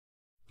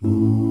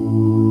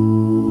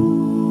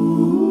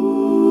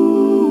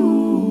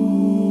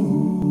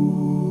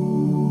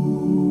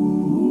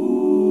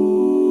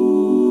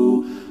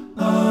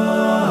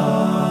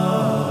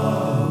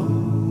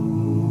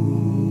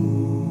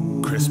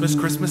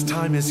Christmas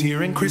time is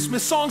here, and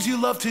Christmas songs you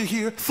love to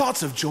hear.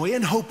 Thoughts of joy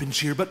and hope and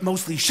cheer, but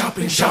mostly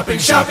shopping, shopping,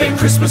 shopping.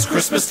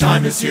 Christmas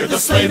time is here. The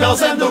sleigh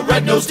bells and the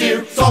red-nosed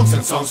deer. Songs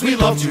and songs we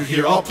love to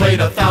hear, all played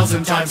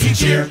 1,000 times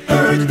each year.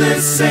 Heard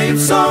this same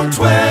song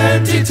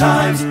 20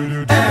 times,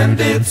 and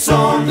it's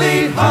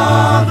only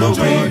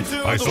Halloween.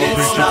 It's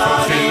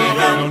not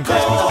even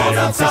cold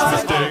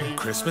outside.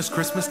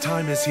 Christmas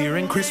time is here,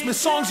 and Christmas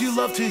songs you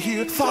love to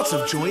hear. Thoughts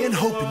of joy and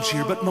hope and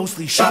cheer, but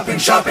mostly shopping,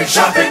 shopping,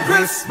 shopping.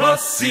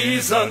 Christmas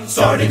season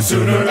starting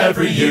sooner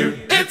every year.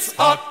 It's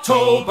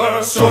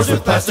October. Stores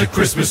with plastic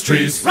Christmas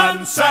trees.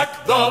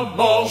 Ransack the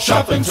mall.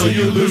 Shop until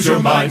you lose your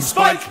mind.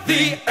 Spike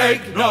the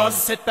eggnog.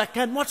 Sit back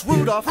and watch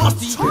Rudolph,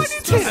 Frosty,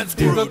 and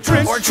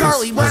Scrooge, or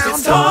Charlie Brown.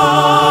 It's time.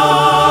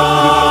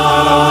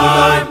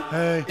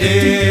 Hey.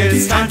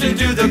 It's time to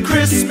do the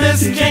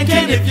Christmas can.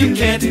 If you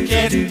can't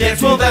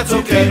dance, well that's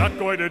okay. Not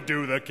going to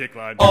do the kick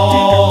line.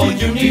 All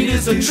you need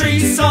is a tree,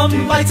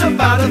 some lights,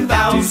 about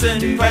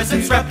 1,000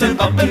 presents. Wrap them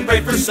up and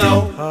pray for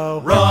snow.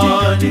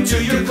 Run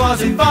into your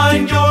closet,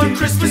 find your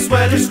Christmas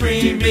sweater,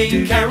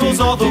 screaming carols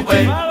all the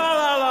way.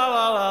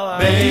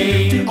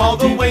 Maine all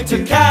the way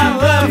to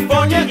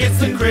California, it's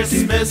the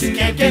Christmas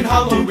can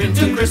Halloween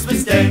to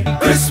Christmas Day.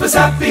 Christmas,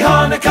 Happy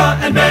Hanukkah,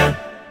 and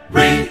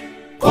Merry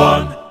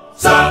Kwanzaa.